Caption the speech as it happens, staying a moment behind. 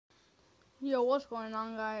Yo, what's going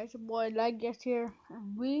on, guys? It's your boy Guest here,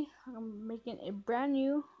 and we are making a brand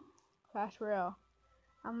new Clash Royale.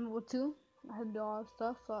 I'm level 2. I have to do all this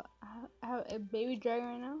stuff, so I have a baby dragon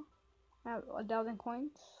right now. I have 1,000 coins.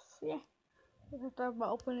 So yeah, let's talk about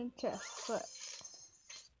opening chests. So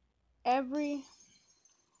every,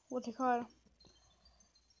 what's it called?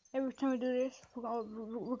 Every time we do this,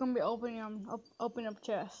 we're gonna be opening up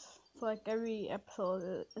chests. So like every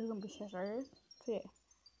episode is gonna be chests, right? So yeah,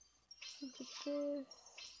 look at this.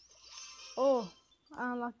 Oh,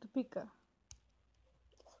 I unlocked the Pika.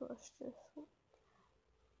 So let's just.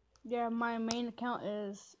 Yeah, my main account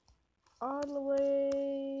is all the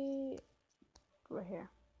way right here.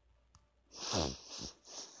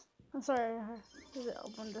 I'm sorry, I had to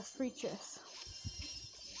open the free chest.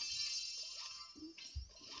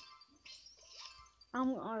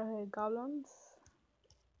 I'm gonna hit goblins.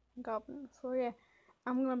 So yeah,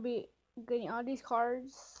 I'm gonna be getting all these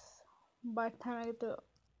cards by the time I get to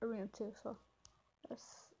arena 2. So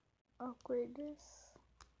let's upgrade this.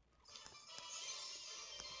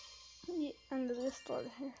 Yeah, and let's start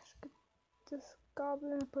here. Let's get this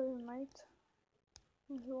goblin, put it in knight.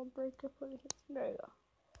 We'll break it, put it here. There you go.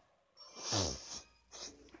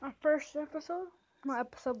 Our first episode,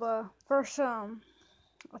 first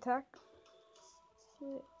attack.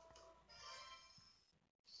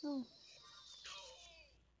 Oh.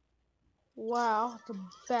 Wow, it's a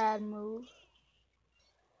bad move.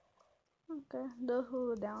 Okay, those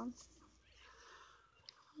will go down.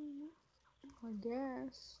 I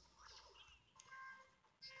guess.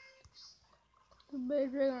 The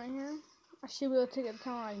big dragon right here. I should be able to take it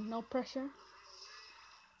down like no pressure.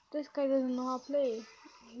 This guy doesn't know how to play.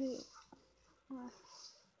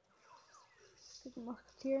 Take a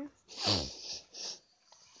musketeer.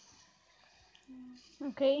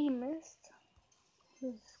 Okay, he missed.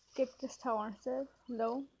 Let's get this tower instead.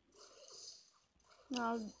 Low.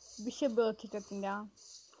 Now we should be able to take that thing down.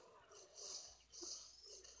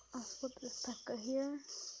 Let's put this Pekka here.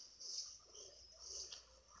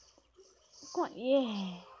 Come on,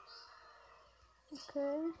 yeah.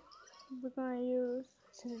 Okay. We're gonna use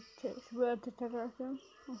to terrorize him.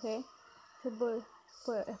 Okay. So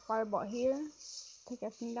put a fireball here. Take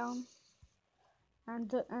everything down. And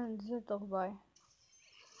just those by.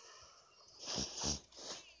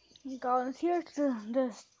 Goblins here to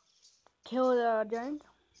just kill the giant.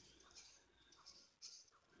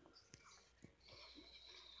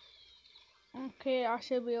 Okay, I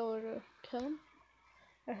should be able to kill him.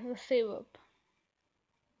 Let's just save up.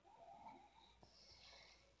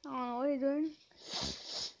 I don't know what he's doing.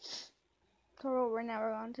 So we're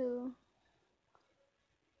never going to.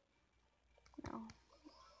 No.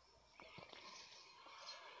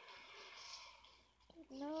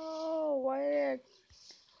 No,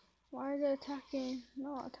 why are they attacking?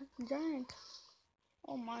 No, attack the giant.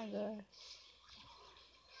 Oh my god.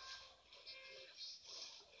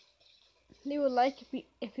 Leave a like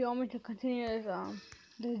if you want me to continue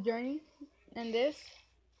this journey and this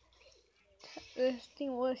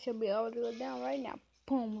thing should be able to go down right now.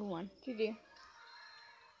 Boom, we won. GG.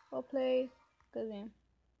 Well played. Good game.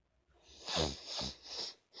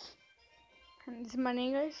 And this is my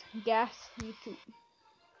name, guys. Gas YouTube.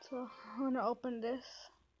 So I'm gonna open this.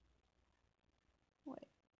 Wait.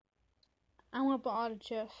 I'm gonna put all the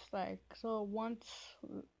chests like so once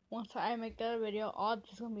I make that video, all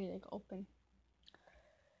just gonna be like open.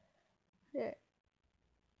 Yeah.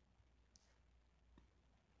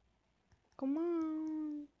 Come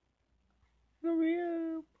on. Hurry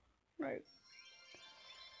up. Right.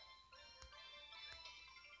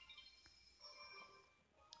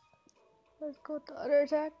 Let's go to other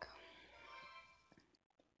attack.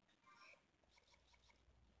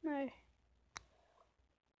 Nice.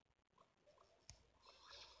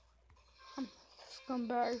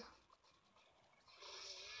 Scumbag.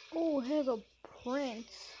 Oh, here's a prince.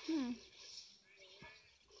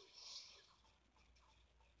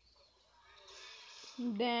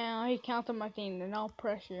 Damn, he counted my thing. No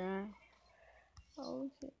pressure. Oh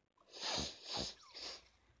shit.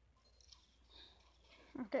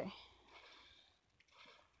 Okay.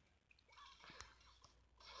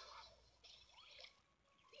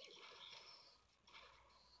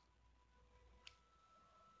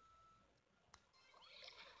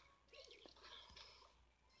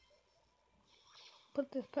 Put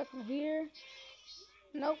this pecker here.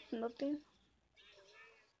 Nope, nothing.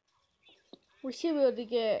 We should be able to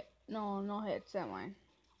get no hits that mine.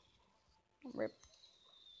 Rip.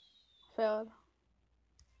 Failed.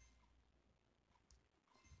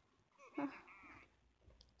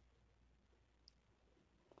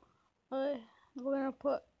 Okay, we're gonna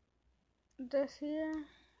put this here.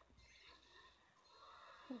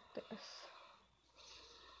 Like this.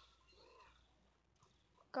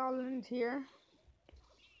 Goblins here.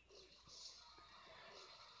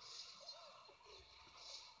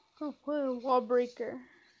 Gonna put a wall breaker.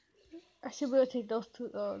 I should be able to take those two,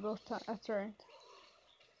 that's right.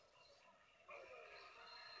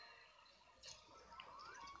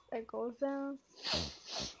 That goes down.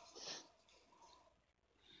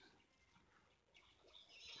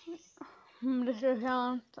 This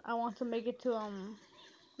account, I want to make it to,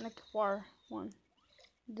 like far one.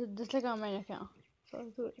 Just like on my main account. So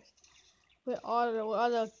let's do this. With all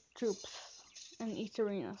the troops in each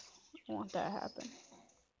arena. I want that to happen.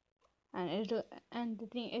 And the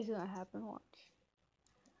thing is gonna happen, watch.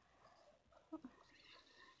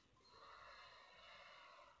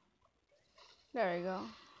 There we go.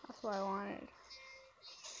 That's what I wanted.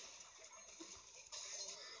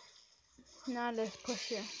 Now let's push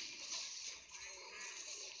here.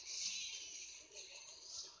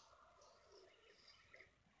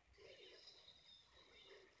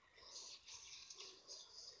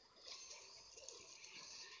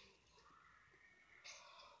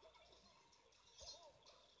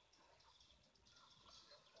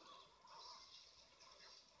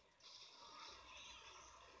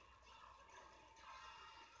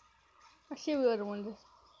 I should be able to win this.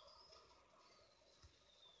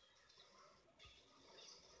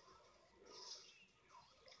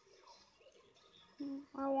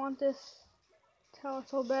 I want this tower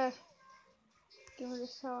so bad. Give me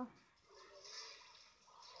this tower.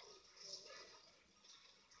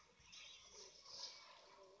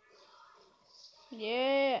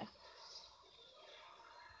 Yeah.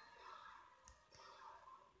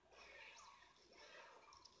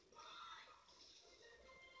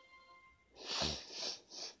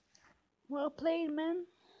 Well played, man.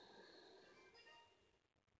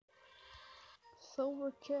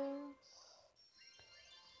 Silver chest.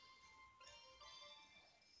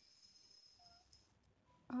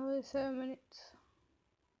 Only 7 minutes.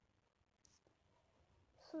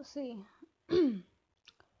 So let's see.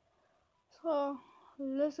 So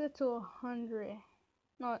let's get to 100.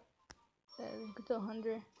 Not let's get to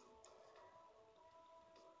 100.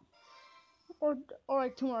 Or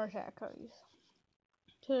like 2 more attack cards.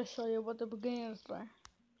 To show you what the beginning is like.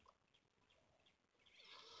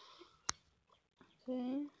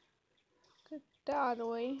 Okay. Get that out of the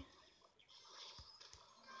way.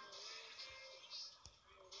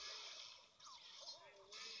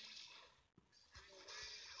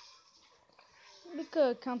 We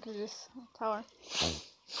could counter this tower.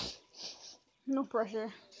 No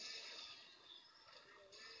pressure.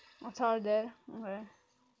 My tower dead. Okay.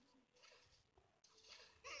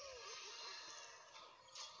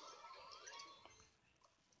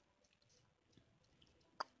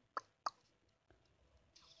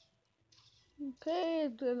 Okay,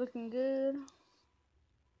 they're looking good.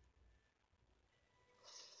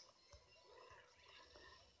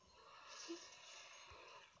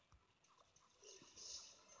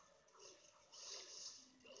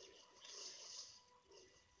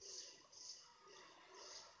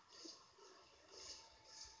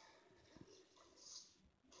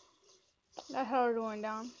 That's how we're going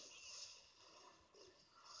down.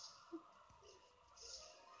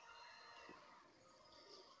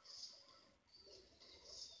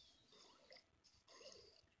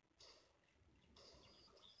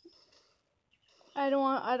 I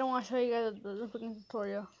don't want to show you guys the freaking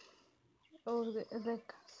tutorial. It's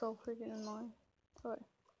like so freaking annoying. Sorry.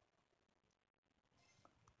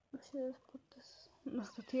 Let's just put this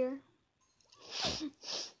musketeer.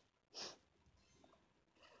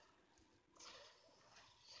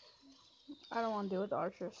 I don't want to deal with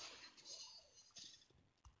archers.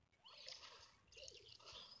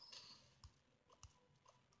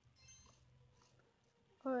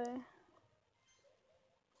 Okay.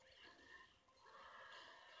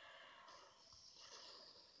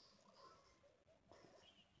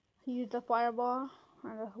 Use the fireball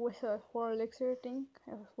and the whistle 4 elixir thing.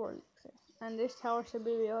 It was 4 elixir. And this tower should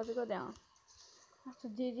be able to go down. That's a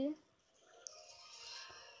GG.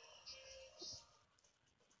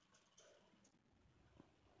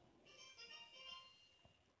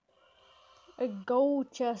 A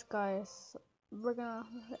gold chest, guys. We're gonna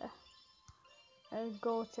a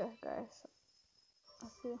gold chest, guys.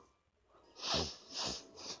 Let's see.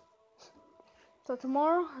 So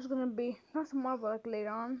tomorrow is gonna be not tomorrow, but like later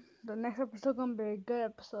on. The next episode gonna be a good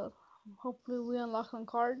episode. Hopefully we unlock some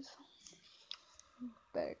cards.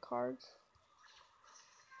 Better cards.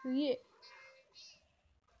 Yeah.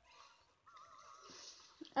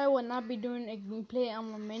 I will not be doing a gameplay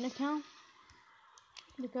on my main account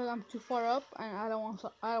because I'm too far up and I don't want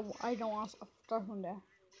to start from there.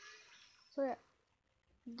 So yeah,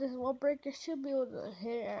 this wall breaker should be able to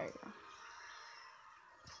hit area.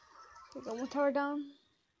 We got one tower down,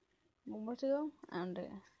 one more to go, and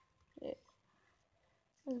yeah,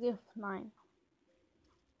 let's give 9.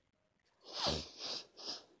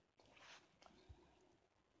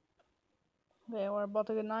 Okay, we're about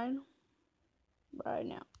to get 9 right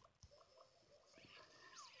now.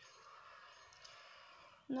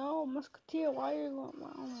 No, Musketeer, why are you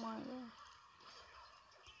going? Oh my god.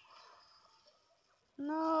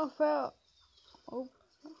 No, I fell. Oh,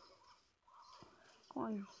 come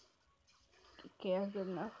on. Okay, that's good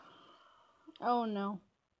enough. Oh no.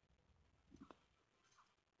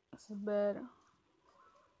 This is bad.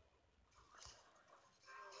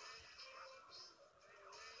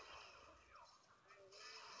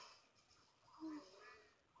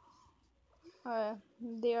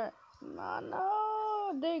 They are. No,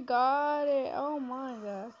 no, they got it. Oh my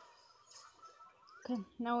god. Okay,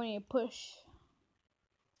 now we need to push.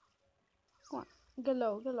 Come on, get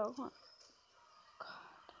low, come on.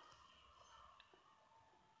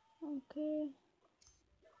 Okay,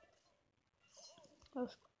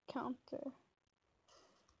 let's counter.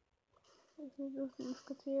 This is this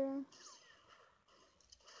musketeer.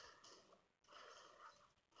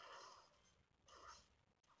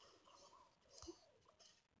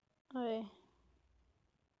 Okay.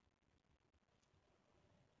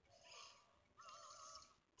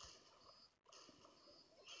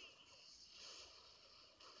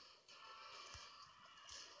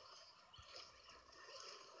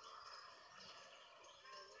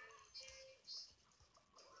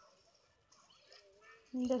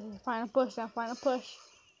 This is final push, now final push.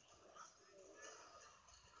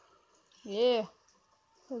 Yeah,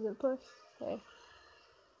 that's a good push. Okay.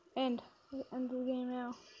 End the game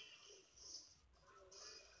now.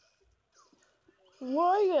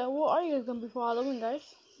 What are you guys gonna be for Halloween, guys?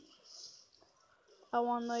 I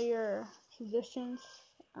want to know your suggestions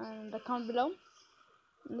in the comment below.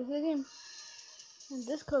 And this is the game. And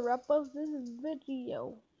this could wrap up this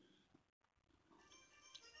video.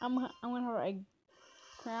 I'm gonna have a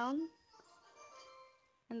crown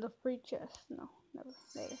and the free chest. No, never.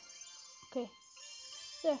 Later. Okay.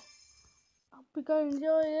 Yeah. Hope you guys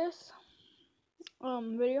enjoy this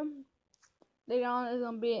video. Later on is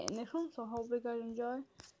gonna be the next one. So hope you guys enjoy.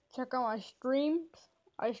 Check out my streams.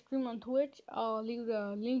 I stream on Twitch. I'll leave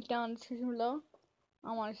the link down in the description below.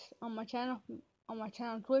 On my channel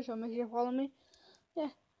on Twitch. So make sure you follow me. Yeah.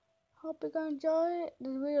 Hope you guys enjoy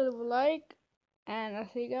this video. Leave a like. And I'll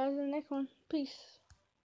see you guys in the next one. Peace.